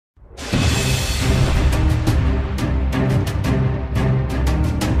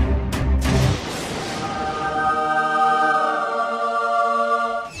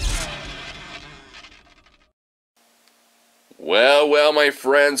Well, my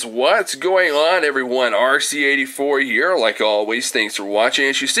friends, what's going on, everyone? RC84 here, like always. Thanks for watching.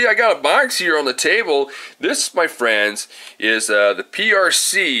 As you see, I got a box here on the table. This, my friends, is the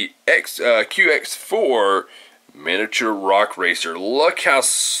PRC QX-4 miniature rock racer. Look how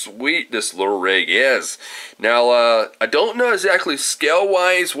sweet this little rig is. Now, I don't know exactly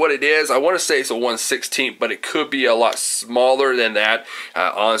scale-wise what it is. I want to say it's a 1/16, but it could be a lot smaller than that.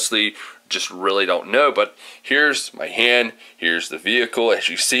 Honestly, just really don't know. But here's my hand, here's the vehicle. As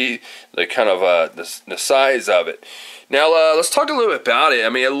you see, the kind of the size of it. Now let's talk a little bit about it. I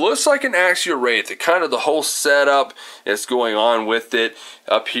mean, it looks like an axial wraith. The kind of the whole setup that's going on with it.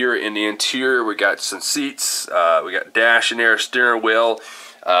 Up here in the interior, we got some seats, we got dash in there, steering wheel.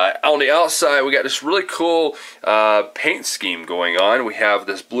 On the outside, we got this really cool paint scheme going on. We have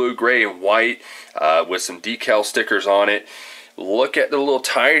this blue, gray, and white with some decal stickers on it. Look at the little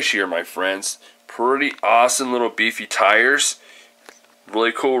tires here, my friends. Pretty awesome little beefy tires.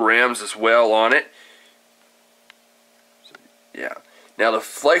 Really cool rims as well on it. Yeah. Now the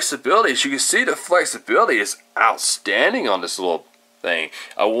flexibility, as you can see, the flexibility is outstanding on this little thing.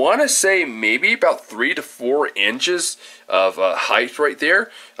 I want to say maybe about 3 to 4 inches of height right there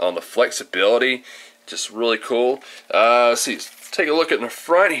on the flexibility. Just really cool. Let's see. Let's take a look at the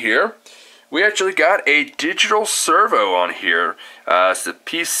front here. We actually got a digital servo on here. It's the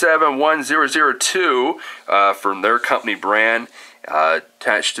P71002 from their company brand,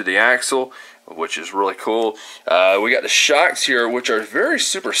 attached to the axle, which is really cool. We got the shocks here, which are very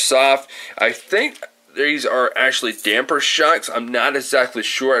super soft. I think these are actually damper shocks. I'm not exactly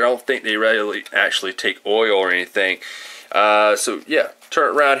sure. I don't think they really actually take oil or anything. So yeah,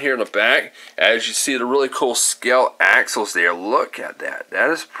 turn it around here in the back. As you see, the really cool scale axles there. Look at that. That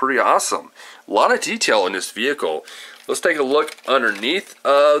is pretty awesome. A lot of detail in this vehicle. Let's take a look underneath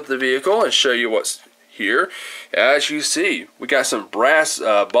of the vehicle and show you what's here. As you see, we got some brass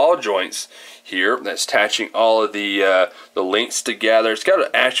ball joints here that's attaching all of the links together. It's got an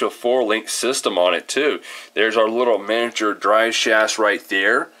actual 4-link system on it too. There's our little miniature drive shafts right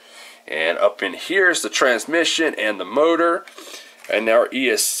there. And up in here is the transmission and the motor. And our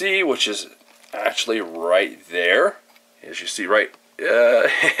ESC, which is actually right there. As you see, right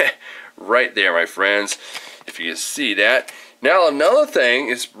right there, my friends, if you can see that. Now another thing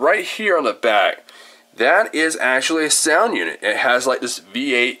is right here on the back. That is actually a sound unit. It has like this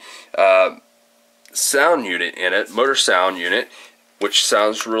V8 sound unit in it, motor sound unit, which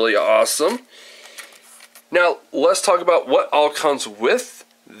sounds really awesome. Now let's talk about what all comes with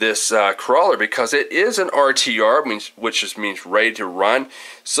this crawler, because it is an RTR, which just means ready to run.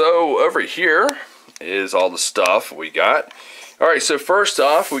 So over here is all the stuff we got. Alright, so first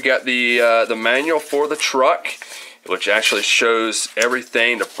off, we got the manual for the truck, which actually shows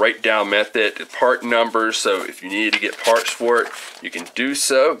everything, the breakdown method, the part numbers, so if you need to get parts for it, you can do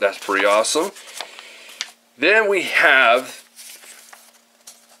so. That's pretty awesome. Then we have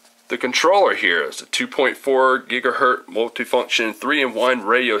the controller here. It's a 2.4 gigahertz multifunction 3-in-1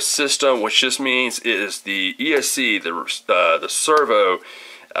 radio system, which just means it is the ESC, the servo,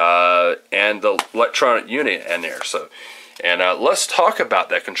 and the electronic unit in there. So, and let's talk about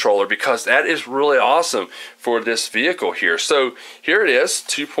that controller, because that is really awesome for this vehicle here. So here it is,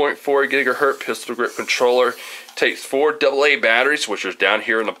 2.4 gigahertz pistol grip controller. Takes 4 AA batteries, which is down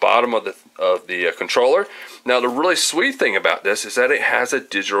here in the bottom of the controller. Now the really sweet thing about this is that it has a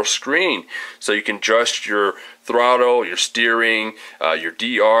digital screen, so you can adjust your throttle, your steering, your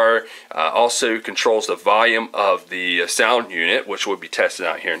DR. Also controls the volume of the sound unit, which we'll be testing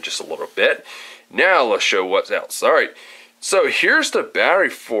out here in just a little bit. Now let's show what's else. All right, so here's the battery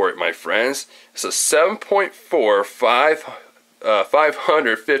for it, my friends. It's a 7.4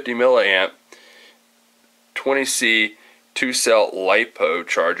 550 milliamp 20C 2-cell Lipo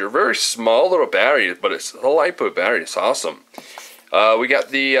charger. Very small little battery, but it's a Lipo battery. It's awesome. We got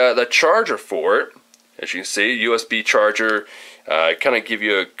the charger for it. As you can see, USB charger. Kind of give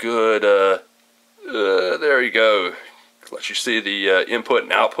you a good there you go. Let you see the input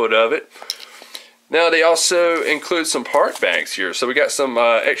and output of it. Now they also include some part banks here. So we got some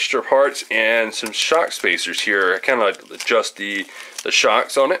extra parts and some shock spacers here. I kind of adjust the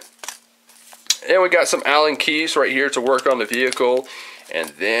shocks on it. And we got some Allen keys right here to work on the vehicle. And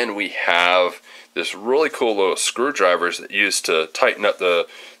then we have this really cool little screwdrivers that used to tighten up the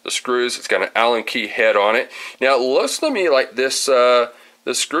screws. It's got an Allen key head on it. Now it looks to me like this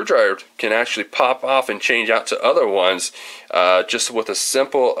screwdriver can actually pop off and change out to other ones just with a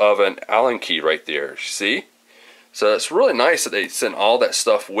simple of an Allen key right there. See? So it's really nice that they send all that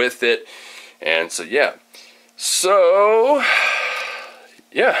stuff with it. And so yeah. So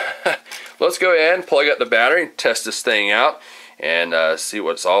yeah. Let's go ahead and plug up the battery and test this thing out. and see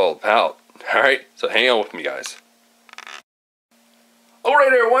what it's all about. Alright, so hang on with me, guys.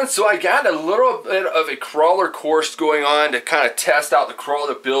 Alright everyone, so I got a little bit of a crawler course going on to kind of test out the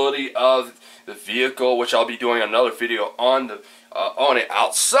crawlability of the vehicle, which I'll be doing another video on it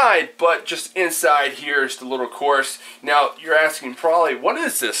outside, but just inside here is the little course. Now you're asking probably, what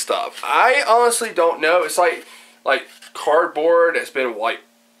is this stuff? I honestly don't know. It's like cardboard that's been like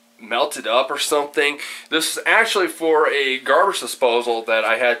melted up or something. This is actually for a garbage disposal that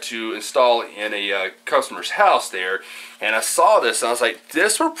I had to install in a customer's house there, and I saw this and I was like,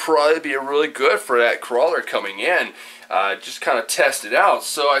 this would probably be really good for that crawler coming in. Just kind of test it out.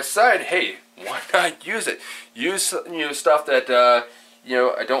 So I decided, hey, why not use it? Use stuff that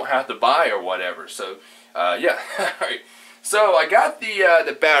I don't have to buy or whatever. So yeah. Alright. So I got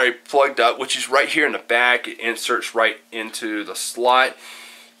the battery plugged up, which is right here in the back. It inserts right into the slot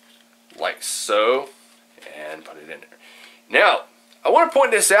like so, and put it in there. Now I want to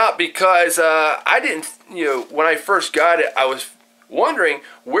point this out because I didn't, when I first got it, I was wondering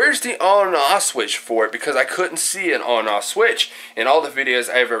where's the on and off switch for it, because I couldn't see an on and off switch. In all the videos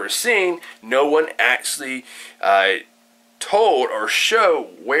I've ever seen, no one actually told or show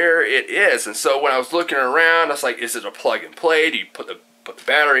where it is. And so when I was looking around, I was like, is it a plug and play? Do you put the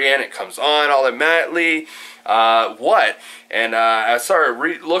battery in, it comes on automatically? What? And I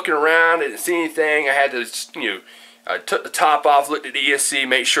started looking around, didn't see anything. I had to, I took the top off, looked at the ESC,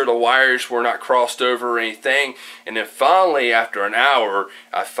 make sure the wires were not crossed over or anything, and then finally, after an hour,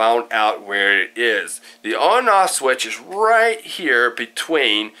 I found out where it is. The on-off switch is right here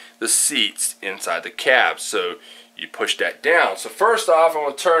between the seats inside the cab. So you push that down. So first off, I'm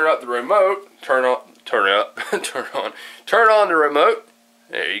going to turn up the remote. Turn on the remote.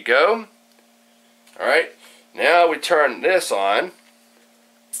 There you go. All right. Now we turn this on.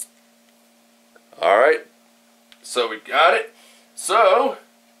 All right. So we got it. So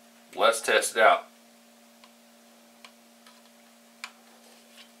let's test it out.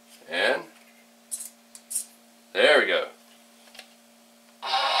 And there we go.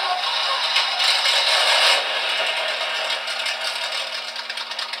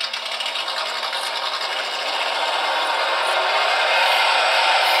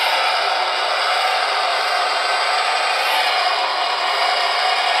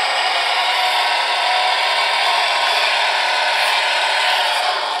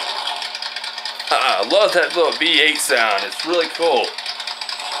 I love that little V8 sound. It's really cool.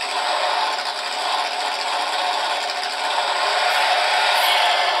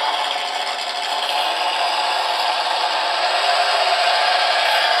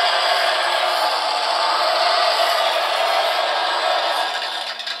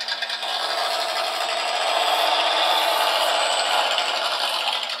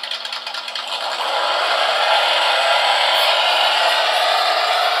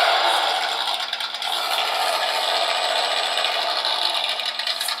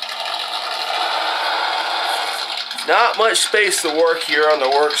 Not much space to work here on the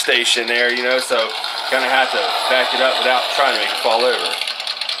workstation there, so kind of have to back it up without trying to make it fall over.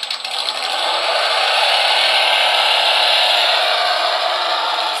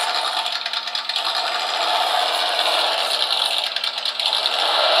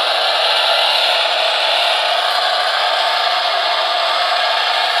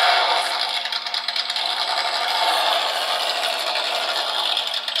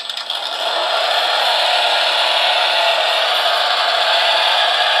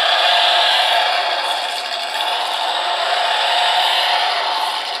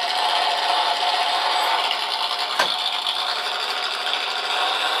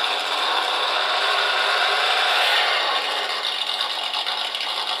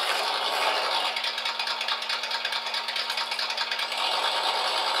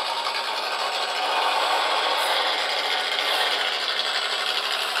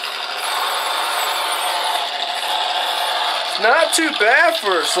 Not too bad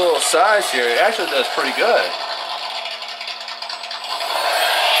for its little size here. It actually does pretty good.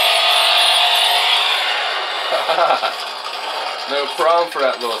 No problem for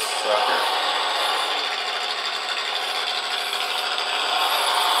that little sucker.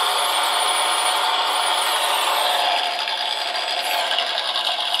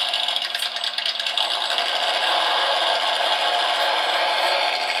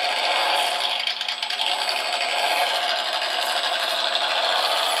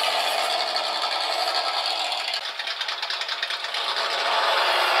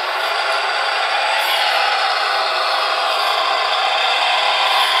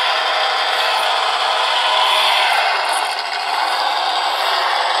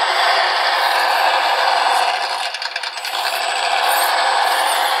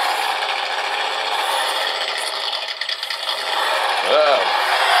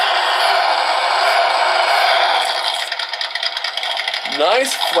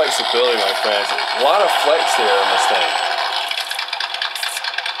 Nice flexibility, my friends. A lot of flex there on this thing.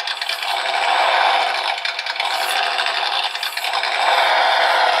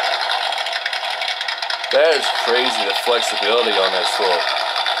 That is crazy, the flexibility on this tool.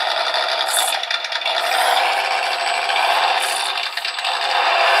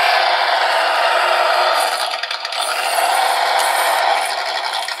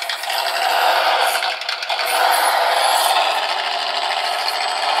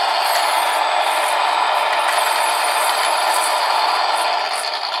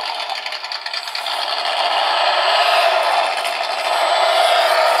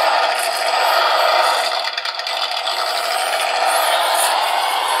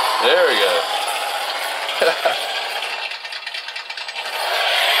 There we go.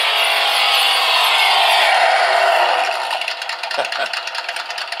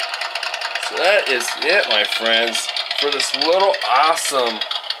 So that is it, my friends, for this little awesome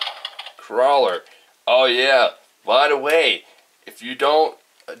crawler. Oh yeah, by the way, if you don't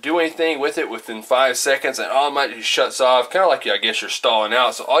do anything with it within 5 seconds, it automatically shuts off, kind of like I guess you're stalling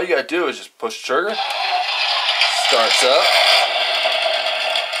out. So all you gotta do is just push the trigger, starts up.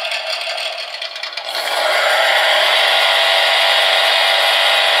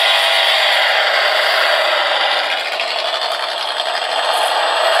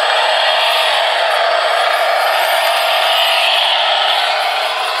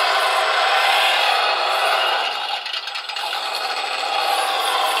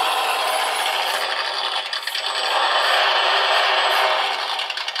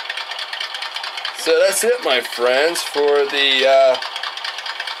 So that's it, my friends, for the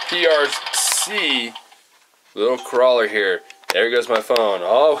PRC little crawler here. There goes my phone,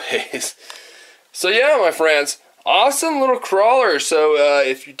 always. So yeah, my friends, awesome little crawler. So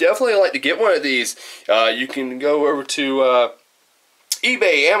if you definitely like to get one of these, you can go over to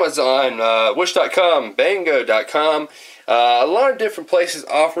eBay, Amazon, Wish.com, Bango.com. A lot of different places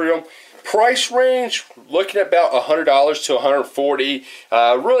offer them. Price range, looking at about $100 to $140.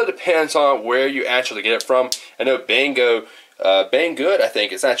 Really depends on where you actually get it from. I know Banggood, I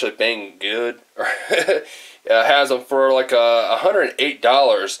think it's actually Banggood, has them for like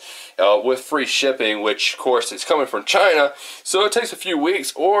 $108 with free shipping, which of course is coming from China, so it takes a few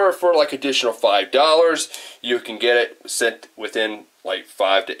weeks. Or for like additional $5, you can get it sent within like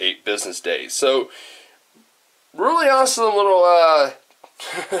 5 to 8 business days. So really awesome little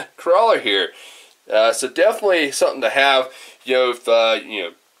crawler here. So definitely something to have. You know, if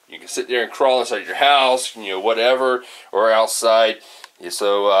you can sit there and crawl inside your house, whatever, or outside.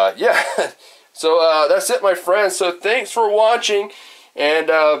 So yeah. So that's it, my friends. So thanks for watching,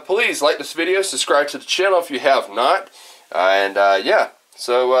 and please like this video, subscribe to the channel if you have not, and yeah.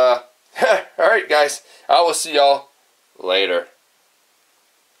 So all right, guys, I will see y'all later.